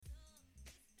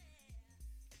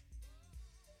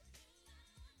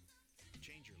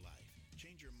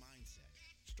Change your mindset.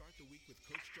 Start the week with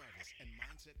Coach Jarvis and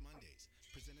Mindset Mondays,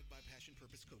 presented by Passion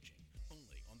Purpose Coaching,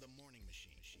 only on the Morning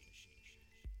Machine.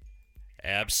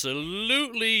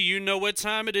 Absolutely. You know what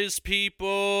time it is,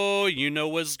 people. You know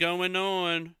what's going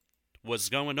on. What's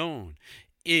going on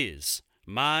is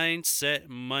Mindset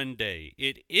Monday.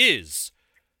 It is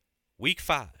week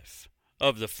 5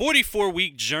 of the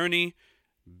 44-week journey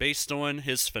based on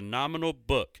his phenomenal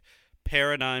book,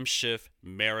 Paradigm Shift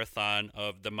Marathon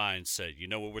of the Mindset. You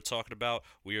know what we're talking about?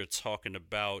 We are talking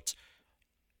about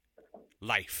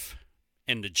life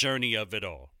and the journey of it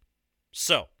all.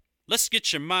 So, let's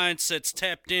get your mindsets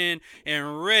tapped in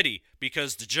and ready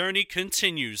because the journey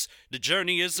continues. The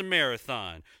journey is a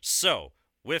marathon. So,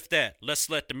 with that, let's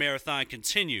let the marathon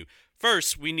continue.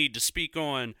 First, we need to speak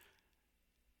on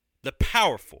the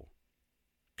powerful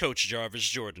Coach Jarvis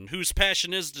Jordan, whose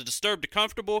passion is to disturb the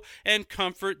comfortable and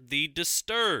comfort the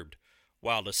disturbed,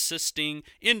 while assisting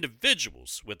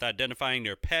individuals with identifying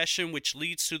their passion, which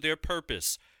leads to their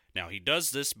purpose. Now, he does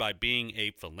this by being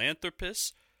a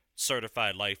philanthropist,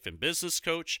 certified life and business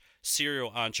coach,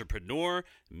 serial entrepreneur,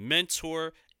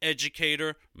 mentor,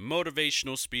 educator,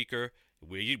 motivational speaker.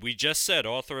 We just said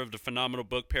author of the phenomenal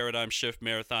book Paradigm Shift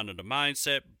Marathon of the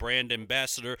Mindset, brand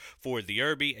ambassador for the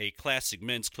Irby, a classic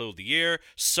men's clothes of the year,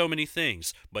 so many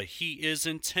things. But he is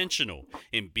intentional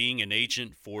in being an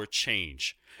agent for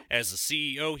change. As the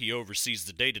CEO, he oversees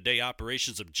the day-to-day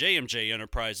operations of JMJ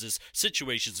Enterprises,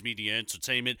 Situations Media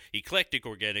Entertainment, Eclectic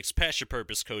Organics, Passion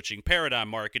Purpose Coaching, Paradigm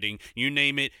Marketing, you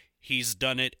name it, he's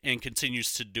done it and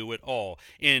continues to do it all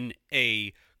in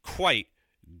a quite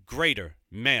greater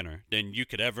manner than you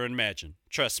could ever imagine.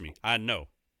 Trust me, I know.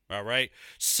 All right?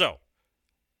 So,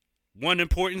 one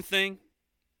important thing,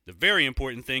 the very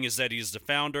important thing is that he is the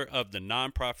founder of the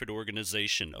nonprofit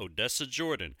organization Odessa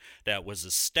Jordan that was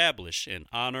established in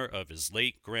honor of his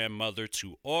late grandmother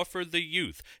to offer the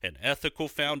youth an ethical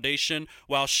foundation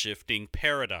while shifting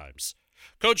paradigms.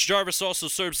 Coach Jarvis also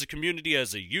serves the community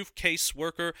as a youth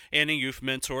caseworker and a youth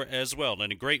mentor as well,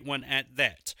 and a great one at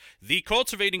that. The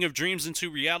cultivating of dreams into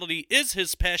reality is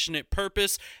his passionate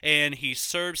purpose, and he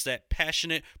serves that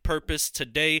passionate purpose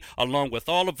today along with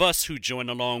all of us who join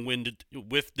along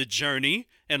with the journey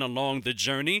and along the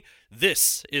journey.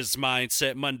 This is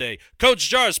Mindset Monday. Coach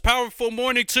Jarvis, powerful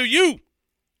morning to you.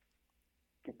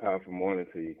 Powerful morning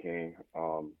to you, King.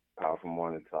 Powerful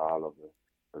morning to all of the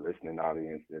listening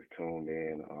audience that's tuned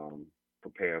in,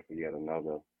 preparing for yet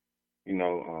another, you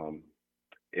know, um,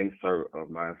 insert of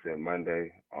Mindset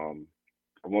Monday.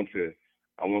 I want to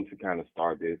I want to kind of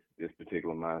start this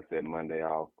particular Mindset Monday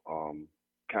off,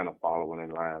 kind of following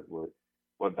in line with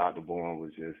what Dr. Bourne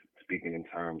was just speaking in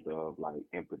terms of like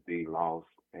empathy, loss,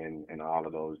 and all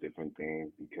of those different things.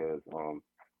 Because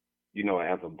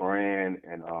as a brand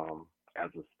and as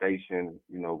a station,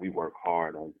 we work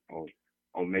hard on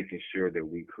making sure that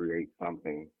we create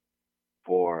something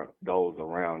for those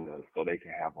around us so they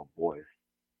can have a voice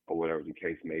or whatever the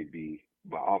case may be.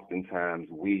 But oftentimes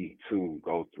we too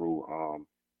go through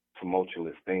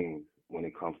tumultuous things when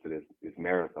it comes to this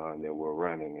marathon that we're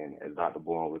running. And as Dr.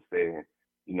 Bourne was saying,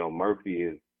 Murphy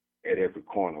is at every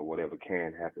corner. Whatever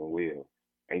can happen will.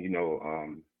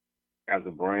 And as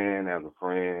a brand, as a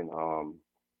friend,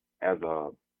 as a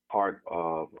part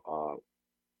of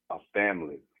a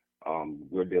family,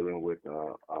 we're dealing with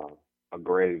a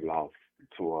grave loss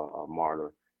to a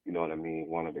martyr. You know what I mean?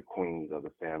 One of the queens of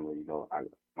the family.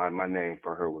 My name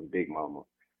for her was Big Mama,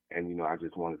 and I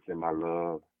just want to send my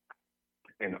love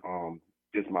and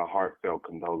just my heartfelt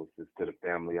condolences to the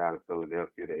family out of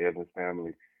Philadelphia, the Evans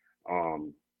family.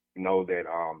 Um, know that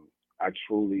I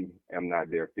truly am not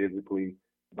there physically,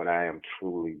 but I am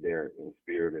truly there in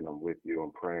spirit, and I'm with you.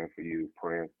 I'm praying for you,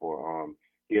 praying for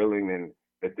healing. And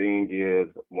the thing is,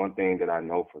 one thing that I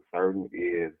know for certain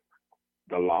is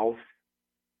the loss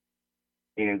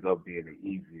ends up being the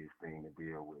easiest thing to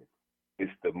deal with.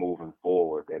 It's the moving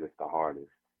forward that is the hardest,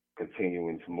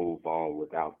 continuing to move on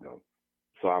without them.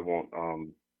 So I want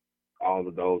all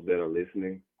of those that are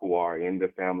listening who are in the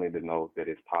family to know that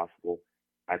it's possible.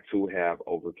 I too have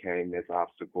overcame this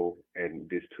obstacle, and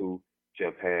this too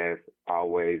shall pass.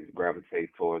 Always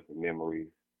gravitate towards the memories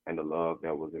and the love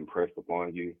that was impressed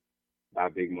upon you by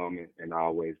Big Mama, and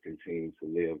always continue to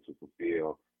live to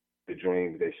fulfill the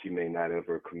dreams that she may not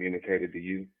ever communicated to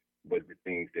you, but the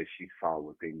things that she saw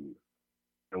within you.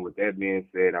 And with that being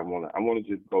said, I wanna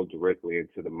just go directly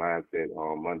into the mindset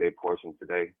Monday portion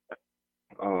today.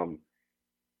 Um,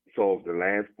 so the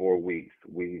last 4 weeks,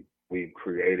 we've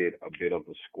created a bit of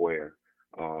a square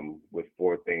with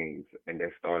four things, and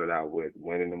that started out with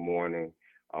win in the morning,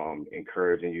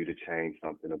 encouraging you to change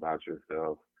something about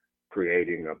yourself,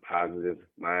 creating a positive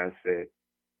mindset,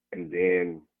 And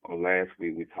then on last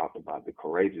week we talked about the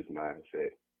courageous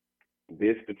mindset.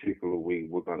 This particular week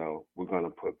we're gonna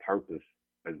put purpose,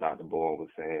 as Dr. Boyle was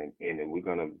saying, in it.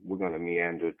 We're gonna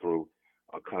meander through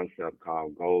a concept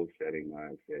called goal setting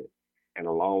mindset. And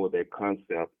along with that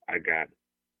concept, I got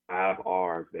 5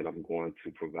 R's that I'm going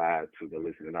to provide to the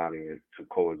listening audience to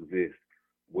coexist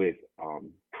with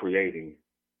creating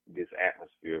this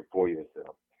atmosphere for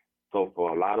yourself. So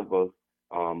for a lot of us,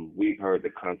 we've heard the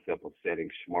concept of setting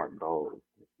SMART goals,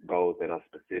 goals that are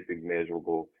specific,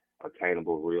 measurable,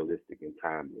 attainable, realistic, and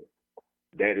timely.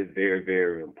 That is very,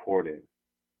 very important.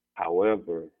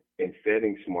 However, in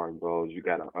setting SMART goals, you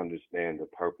got to understand the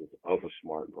purpose of a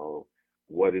SMART goal.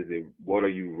 What is it? What are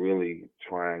you really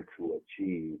trying to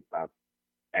achieve by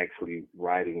actually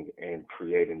writing and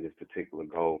creating this particular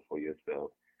goal for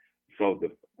yourself? So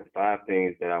the 5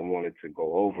 things that I wanted to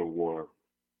go over were,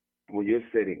 when you're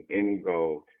setting any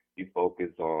goal, you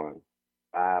focus on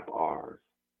 5 R's.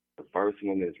 The first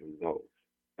one is results.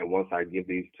 And once I give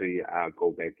these to you, I'll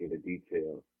go back into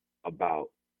detail about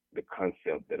the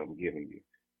concept that I'm giving you.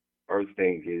 First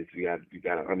thing is you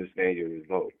got to understand your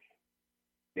results.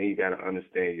 Then you got to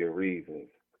understand your reasons.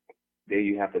 Then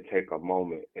you have to take a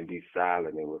moment and be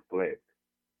silent and reflect.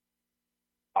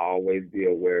 Always be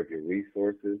aware of your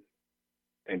resources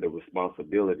and the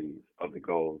responsibilities of the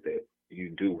goals that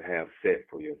you do have set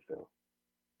for yourself.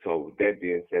 So with that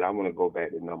being said, I want to go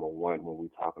back to number one when we're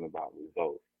talking about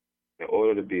results. In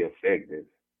order to be effective,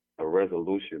 a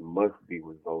resolution must be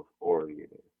results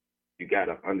oriented. You got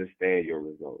to understand your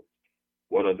results.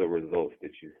 What are the results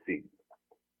that you seek?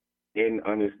 In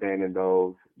understanding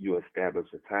those, you establish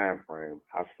a time frame.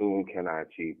 How soon can I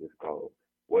achieve this goal?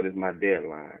 What is my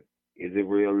deadline? Is it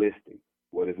realistic?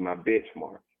 What is my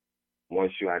benchmark?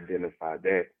 Once you identify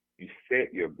that, you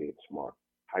set your benchmark.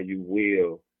 How you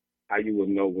will, how you will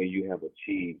know when you have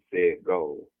achieved said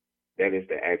goal. That is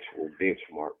the actual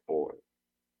benchmark for it.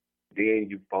 Then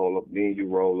you follow up, then you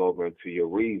roll over into your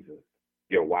reasons,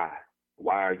 your why.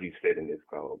 Why are you setting this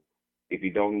goal? If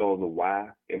you don't know the why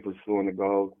in pursuing the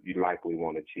goal, you likely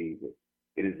won't achieve it.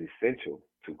 It is essential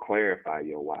to clarify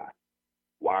your why.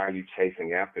 Why are you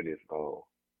chasing after this goal?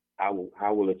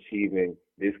 How will achieving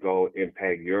this goal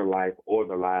impact your life or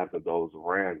the lives of those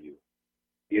around you?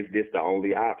 Is this the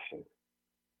only option?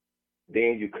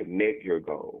 Then you connect your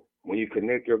goal. When you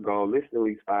connect your goal, list at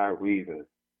least 5 reasons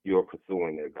you're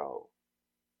pursuing that goal.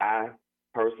 I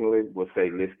personally would say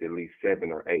list at least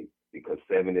 7 or 8, because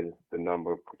 7 is the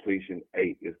number of completion,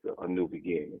 8 is a new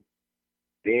beginning.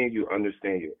 Then you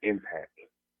understand your impact.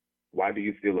 Why do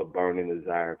you feel a burning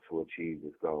desire to achieve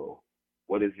this goal?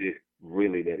 What is it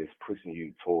really that is pushing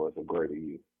you towards a greater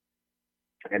you?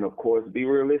 And of course, be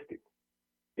realistic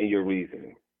in your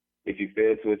reasoning. If you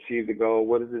fail to achieve the goal,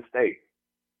 what is at stake?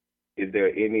 Is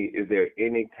there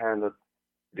any kind of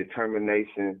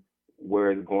determination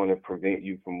where it's going to prevent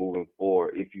you from moving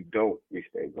forward if you don't reach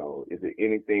that goal? Is there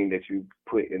anything that you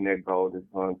put in that goal that's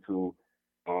going to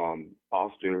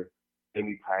foster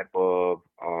any type of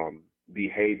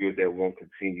behavior that won't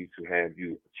continue to have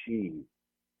you achieve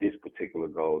this particular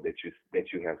goal that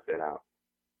you have set out?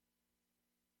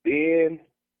 Then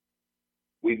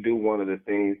we do one of the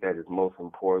things that is most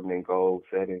important in goal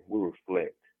setting. We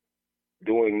reflect.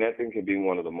 Doing nothing can be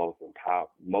one of the most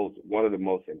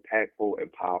impactful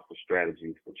and powerful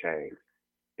strategies for change,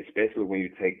 especially when you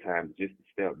take time just to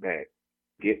step back,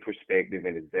 get perspective,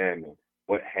 and examine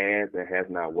what has and has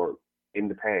not worked in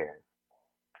the past.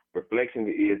 Reflection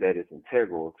is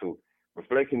integral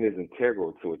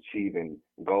to achieving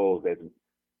goals, that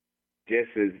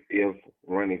just as if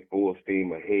running full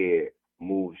steam ahead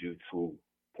moves you to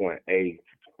point A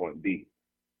to point B.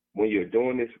 When you're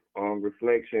doing this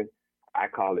reflection, I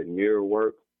call it mirror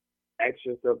work. Ask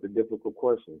yourself the difficult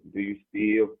questions. Do you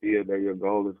still feel that your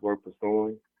goal is worth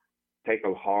pursuing? Take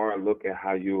a hard look at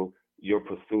how your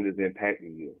pursuit is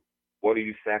impacting you. What are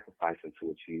you sacrificing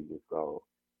to achieve this goal?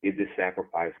 Is this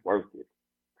sacrifice worth it?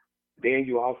 Then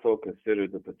you also consider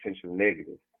the potential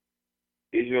negatives.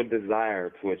 Is your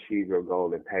desire to achieve your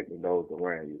goal impacting those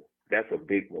around you? That's a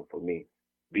big one for me,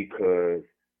 because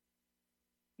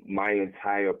my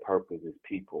entire purpose is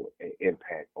people and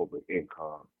impact over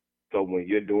income. So when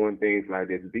you're doing things like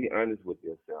this, be honest with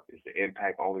yourself. Is the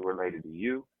impact only related to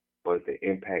you, or is the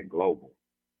impact global?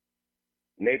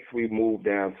 Next, we move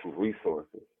down to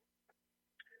resources.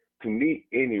 To meet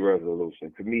any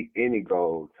resolution, to meet any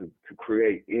goal, to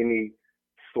create any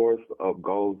source of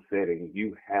goal setting,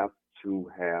 you have to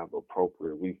have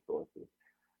appropriate resources.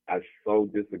 I so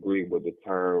disagree with the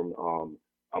term,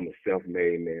 I'm a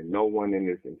self-made man. No one in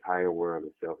this entire world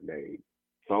is self-made.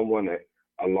 Someone that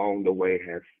along the way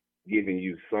has given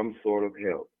you some sort of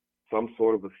help, some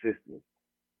sort of assistance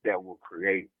that will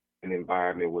create an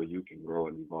environment where you can grow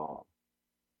and evolve.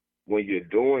 When you're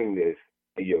doing this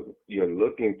and you're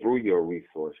looking through your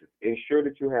resources, ensure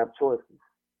that you have choices.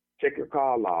 Check your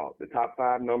call log. The top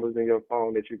five numbers in your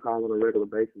phone that you call on a regular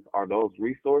basis, are those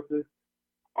resources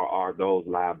or are those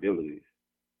liabilities?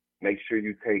 Make sure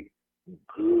you take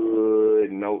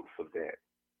good notes of that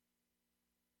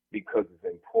because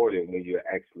it's important when you're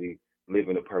actually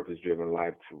living a purpose driven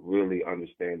life to really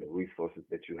understand the resources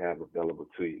that you have available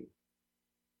to you.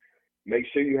 Make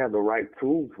sure you have the right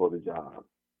tools for the job.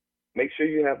 Make sure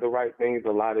you have the right things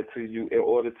allotted to you in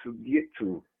order to get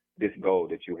to this goal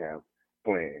that you have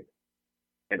planned.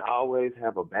 And always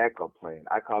have a backup plan.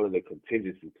 I call it a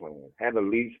contingency plan. Have at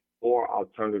least 4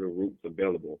 alternative routes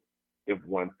available if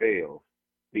one fails,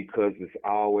 because it's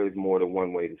always more than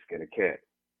one way to skin a cat.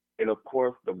 And of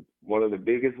course, one of the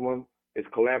biggest ones is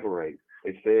collaborate.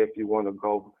 They say if you want to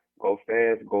go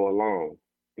fast, go alone.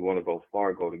 If you want to go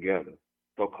far, go together.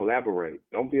 So collaborate.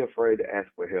 Don't be afraid to ask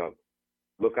for help.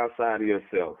 Look outside of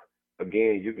yourself.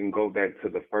 Again, you can go back to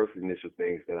the first initial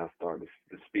things that I started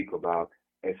to speak about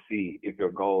and see if your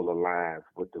goal aligns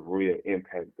with the real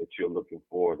impact that you're looking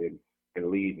forward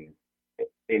in leaving,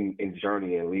 in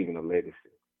journey and leaving a legacy.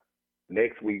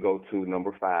 Next, we go to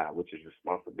number 5, which is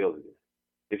responsibilities.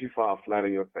 If you fall flat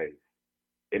on your face,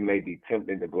 it may be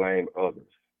tempting to blame others,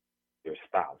 your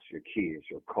spouse, your kids,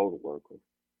 your co-workers,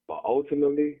 but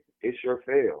ultimately, it's your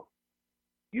fail.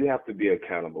 You have to be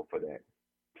accountable for that.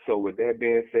 So with that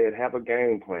being said, have a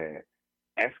game plan.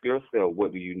 Ask yourself,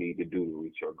 what do you need to do to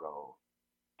reach your goal?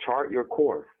 Chart your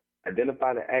course.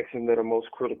 Identify the actions that are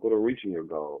most critical to reaching your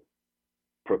goal.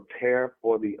 Prepare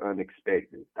for the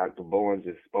unexpected. Dr. Bowen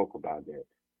just spoke about that.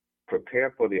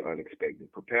 Prepare for the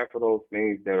unexpected. Prepare for those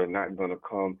things that are not going to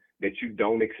come that you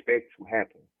don't expect to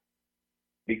happen,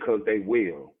 because they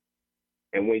will.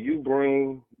 And when you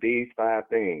bring these 5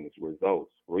 things,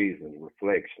 results, reason,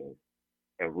 reflection,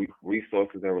 and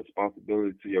resources and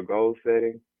responsibility to your goal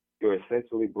setting, you're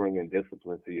essentially bringing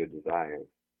discipline to your desires.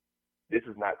 This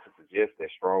is not to suggest that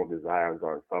strong desires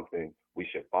aren't something we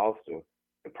should foster.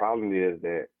 The problem is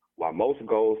that while most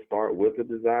goals start with a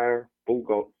desire,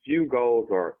 few goals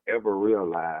are ever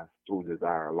realized through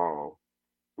desire alone.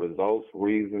 Results,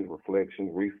 reasons,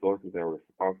 reflections, resources, and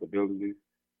responsibilities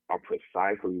are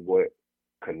precisely what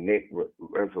connect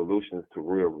resolutions to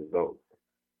real results.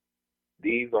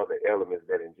 These are the elements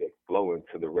that inject flow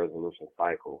into the resolution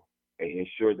cycle and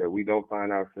ensure that we don't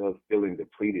find ourselves feeling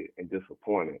depleted and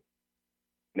disappointed.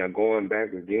 Now, going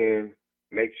back again,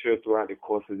 make sure throughout the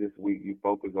course of this week you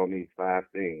focus on these 5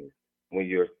 things when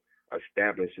you're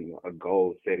establishing a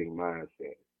goal-setting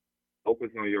mindset. Focus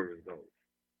on your results.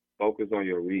 Focus on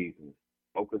your reasons.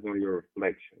 Focus on your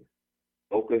reflections.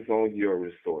 Focus on your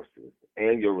resources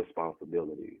and your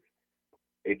responsibilities.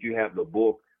 If you have the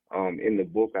book, in the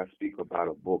book I speak about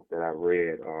a book that I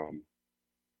read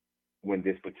when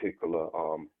this particular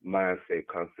mindset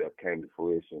concept came to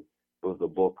fruition. It was a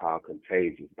book called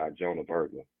Contagious by Jonah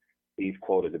Berger. He's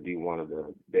quoted to be one of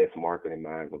the best marketing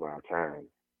minds of our time.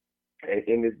 And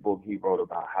in this book, he wrote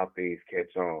about how things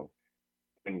catch on.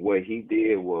 And what he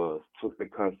did was took the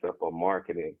concept of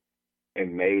marketing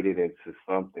and made it into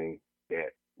something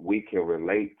that we can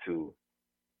relate to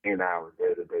in our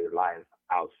day-to-day life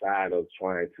outside of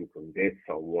trying to convince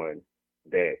someone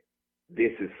that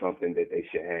this is something that they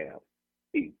should have.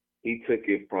 He took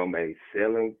it from a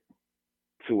selling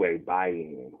to a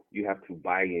buy-in. You have to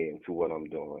buy in to what I'm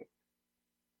doing.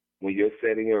 When you're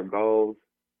setting your goals,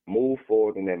 move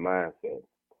forward in that mindset.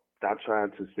 Stop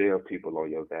trying to sell people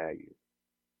on your value.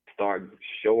 Start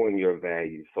showing your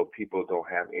value so people don't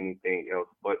have anything else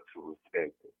but to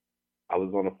respect it. I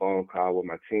was on a phone call with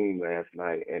my team last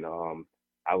night, and I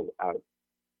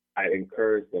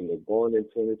encouraged them that going in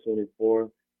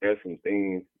 2024, there's some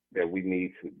things that we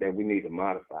need to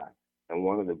modify. And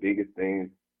one of the biggest things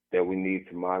that we need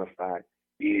to modify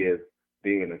is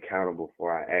being accountable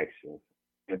for our actions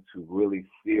and to really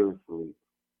seriously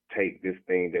take this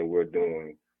thing that we're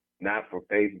doing, not for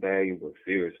face value, but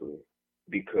seriously,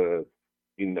 because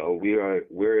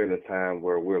we're in a time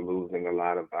where we're losing a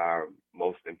lot of our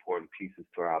most important pieces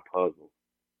to our puzzle.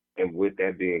 And with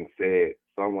that being said,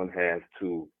 someone has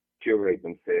to curate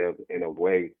themselves in a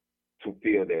way to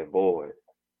fill that void.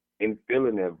 In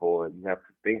filling that void, you have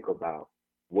to think about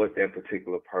what that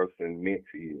particular person meant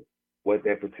to you, what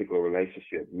that particular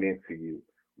relationship meant to you,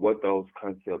 what those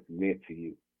concepts meant to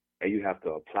you. And you have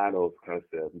to apply those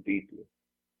concepts deeply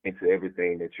into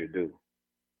everything that you do.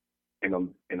 And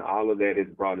all of that is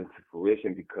brought into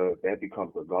fruition because that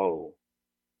becomes a goal.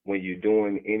 When you're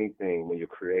doing anything, when you're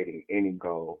creating any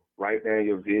goal, write down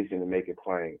your vision and make it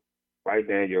plain. Write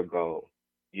down your goal.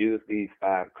 Use these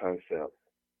five concepts.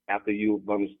 After you've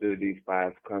understood these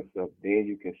five concepts, then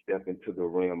you can step into the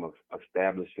realm of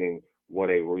establishing what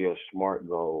a real SMART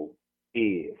goal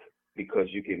is, because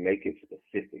you can make it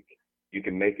specific. You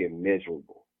can make it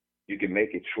measurable. You can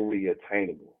make it truly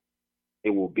attainable. It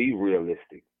will be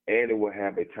realistic, and it will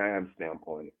have a timestamp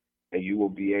on it. And you will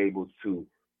be able to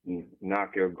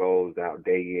knock your goals out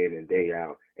day in and day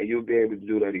out. And you'll be able to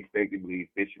do that effectively,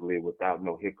 efficiently, without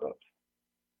no hiccups.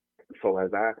 So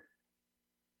as I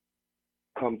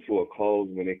come to a close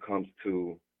when it comes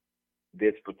to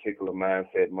this particular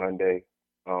Mindset Monday,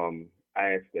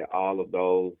 I ask that all of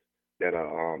those that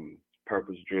are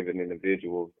purpose driven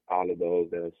individuals, all of those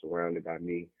that are surrounded by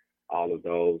me, all of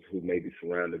those who may be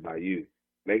surrounded by you,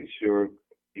 make sure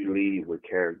you lead with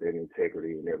character and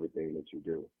integrity in everything that you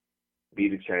do. Be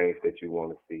the change that you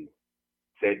want to see.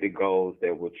 Set the goals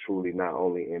that will truly not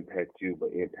only impact you, but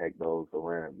impact those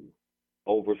around you.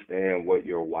 Understand what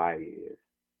your why is.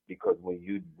 Because when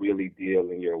you really deal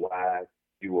in your why,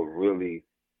 you will really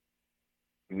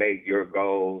make your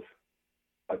goals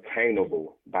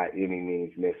attainable by any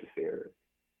means necessary.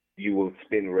 You will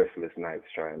spend restless nights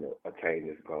trying to attain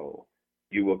this goal.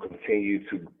 You will continue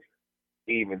to,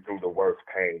 even through the worst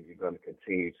pain, you're going to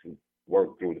continue to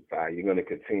work through the fire. You're going to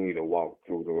continue to walk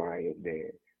through the lion's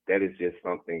den. That is just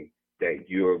something that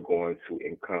you're going to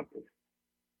encompass.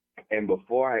 And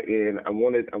before I end, I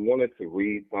wanted to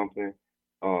read something.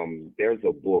 There's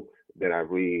a book that I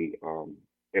read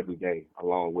every day,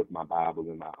 along with my Bible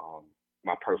and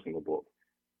my personal book.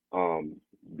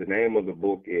 The name of the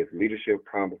book is Leadership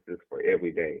Promises for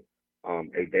Every Day,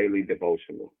 a daily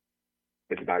devotional.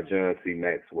 It's by John C.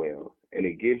 Maxwell, and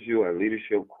it gives you a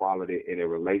leadership quality, and it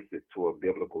relates it to a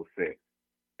biblical sense,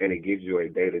 and it gives you a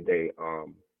day-to-day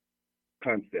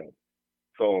concept.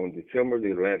 So on December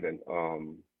the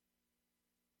 11th,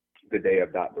 the day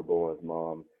of Dr. Bowen's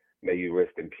mom, may you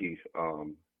rest in peace,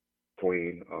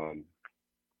 Queen.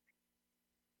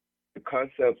 The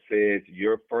concept says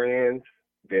your friend's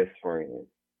best friend,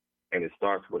 and it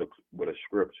starts with a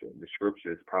scripture. The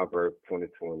scripture is Proverbs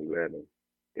 22:11.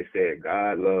 It said,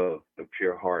 God loves the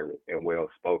pure-hearted and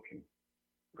well-spoken.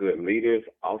 Good leaders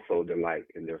also delight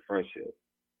in their friendship.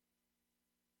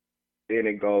 Then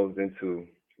it goes into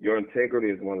your integrity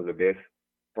is one of the best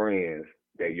friends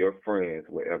that your friends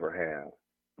will ever have.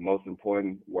 The most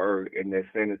important word in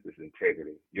that sentence is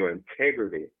integrity. Your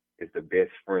integrity is the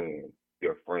best friend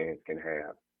your friends can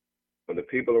have. When the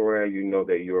people around you know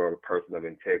that you're a person of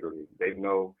integrity, they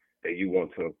know that you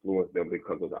want to influence them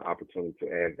because of the opportunity to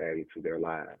add value to their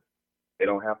lives. They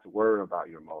don't have to worry about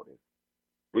your motives.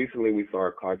 Recently, we saw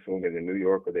a cartoon in the New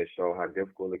Yorker that showed how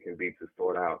difficult it can be to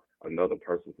sort out another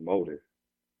person's motives.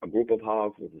 A group of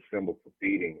hogs was assembled for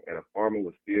feeding, and a farmer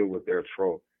was filled with their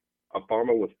trough. A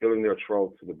farmer was filling their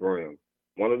trough to the brim.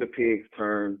 One of the pigs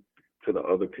turned to the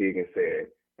other pig and said,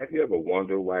 have you ever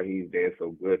wondered why he's been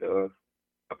so good to us?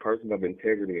 A person of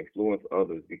integrity influences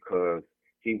others because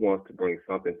he wants to bring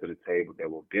something to the table that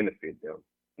will benefit them,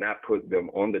 not put them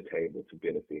on the table to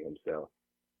benefit himself.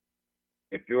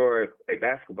 If you're a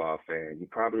basketball fan, you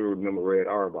probably remember Red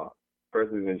Auerbach,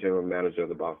 president and general manager of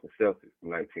the Boston Celtics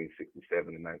from 1967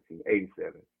 to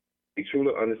 1987. He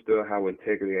truly understood how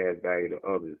integrity adds value to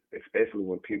others, especially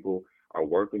when people are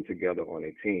working together on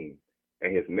a team.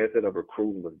 And his method of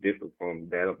recruiting was different from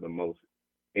that of the most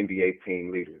NBA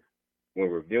team leaders. When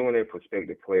reviewing a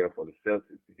prospective player for the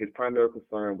Celtics, his primary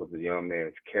concern was the young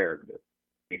man's character.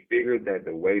 He figured that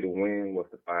the way to win was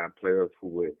to find players who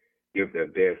would give their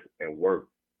best and work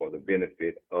for the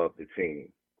benefit of the team.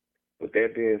 With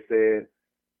that being said,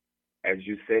 as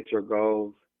you set your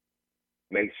goals,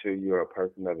 make sure you're a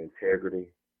person of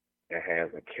integrity and has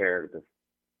a character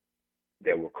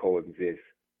that will coexist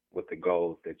with the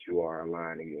goals that you are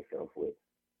aligning yourself with.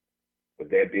 With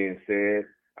that being said,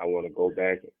 I want to go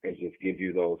back and just give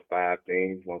you those 5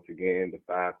 things. Once again, the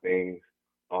 5 things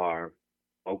are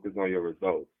focus on your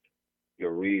results,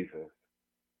 your reasons,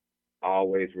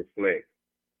 always reflect,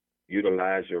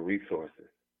 utilize your resources,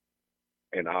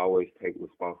 and always take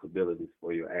responsibilities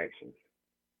for your actions.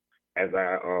 As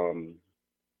I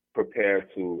prepare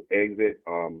to exit,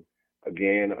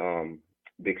 again,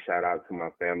 big shout out to my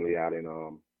family out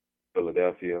in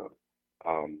Philadelphia.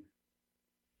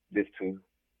 This too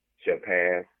shall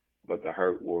pass, but the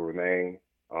hurt will remain.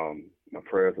 My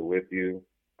prayers are with you.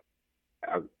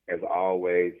 As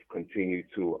always, continue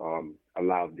to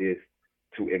allow this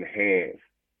to enhance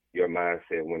your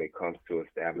mindset when it comes to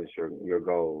establish your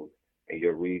goals and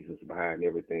your reasons behind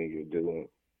everything you're doing,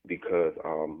 because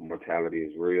mortality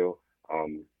is real.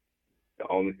 The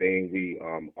only thing we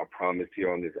are promised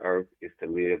here on this earth is to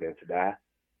live and to die.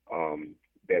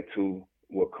 that too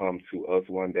will come to us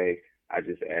one day. I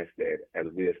just ask that as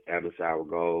we establish our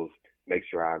goals, make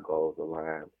sure our goals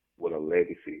align with a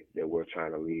legacy that we're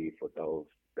trying to leave for those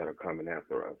that are coming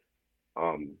after us.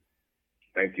 Um,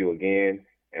 Thank you again.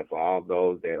 And for all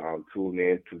those that tune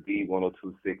in to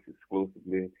D1026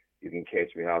 exclusively, you can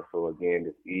catch me also again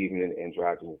this evening,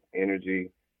 Androgynous Energy,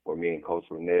 with me and Coach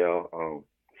Linnell,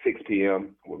 6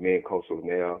 p.m. with me and Coach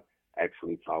Linnell,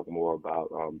 actually talk more about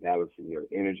balancing your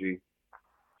energy.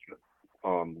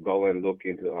 Go and look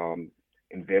into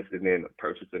investing in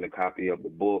purchasing a copy of the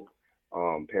book,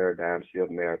 Paradigm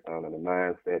Shift Marathon and the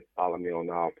Mindset. Follow me on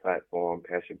all platforms,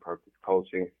 Passion Purpose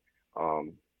Coaching.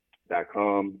 Um,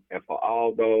 com. And for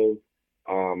all those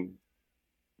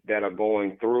that are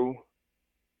going through,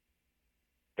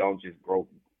 don't just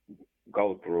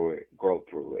go through it, grow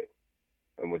through it.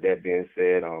 And with that being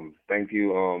said, thank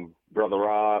you, Brother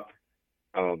Rob,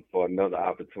 for another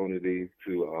opportunity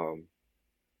to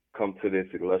come to this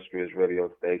illustrious radio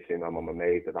station. I'm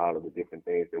amazed at all of the different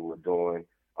things that we're doing.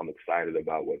 I'm excited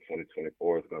about what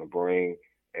 2024 is going to bring.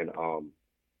 And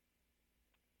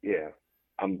yeah,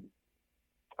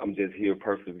 I'm just here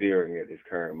persevering at this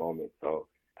current moment. So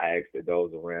I ask that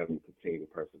those around me continue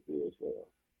to persevere as well.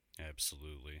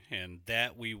 Absolutely. And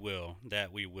that we will.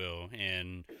 That we will.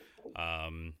 And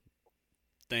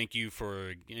thank you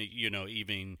for,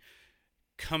 even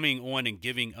coming on and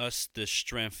giving us the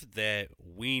strength that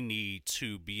we need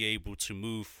to be able to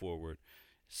move forward.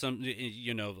 A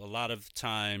lot of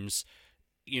times,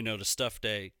 the stuff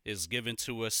that is given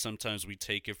to us, sometimes we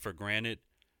take it for granted.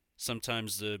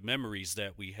 Sometimes the memories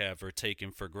that we have are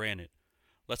taken for granted.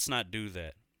 Let's not do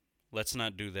that. Let's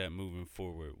not do that moving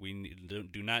forward.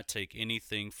 Do not take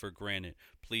anything for granted.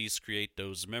 Please create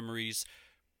those memories.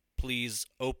 Please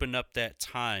open up that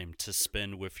time to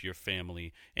spend with your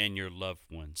family and your loved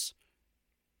ones,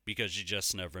 because you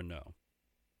just never know.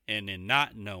 And in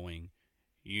not knowing,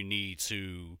 you need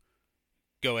to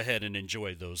go ahead and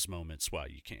enjoy those moments while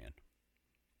you can.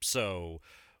 So,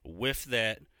 with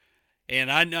that, and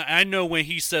I know when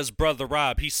he says Brother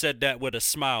Rob, he said that with a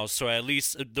smile. So at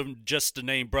least just the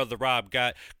name Brother Rob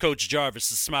got Coach Jarvis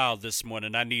to smile this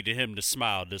morning. I needed him to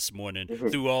smile this morning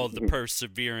through all the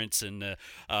perseverance and the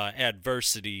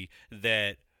adversity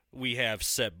that we have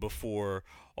set before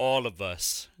all of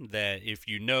us. That if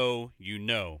you know, you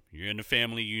know. You're in the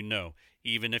family, you know.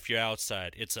 Even if you're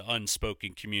outside, it's an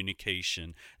unspoken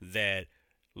communication that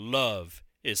love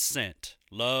is sent.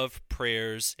 Love,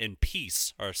 prayers, and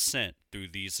peace are sent through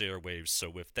these airwaves. So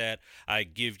with that, I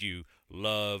give you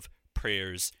love,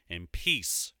 prayers, and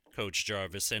peace, Coach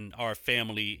Jarvis, and our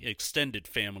family, extended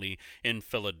family in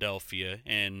Philadelphia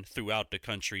and throughout the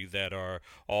country that are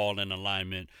all in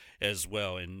alignment as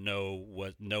well and know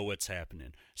what's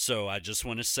happening. So I just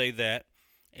want to say that,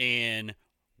 and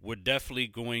we're definitely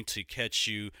going to catch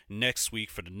you next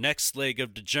week for the next leg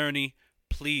of the journey.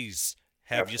 Please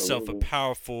have yourself a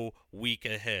powerful week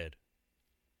ahead.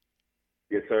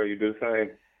 Yes, sir. You do the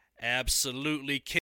same. Absolutely.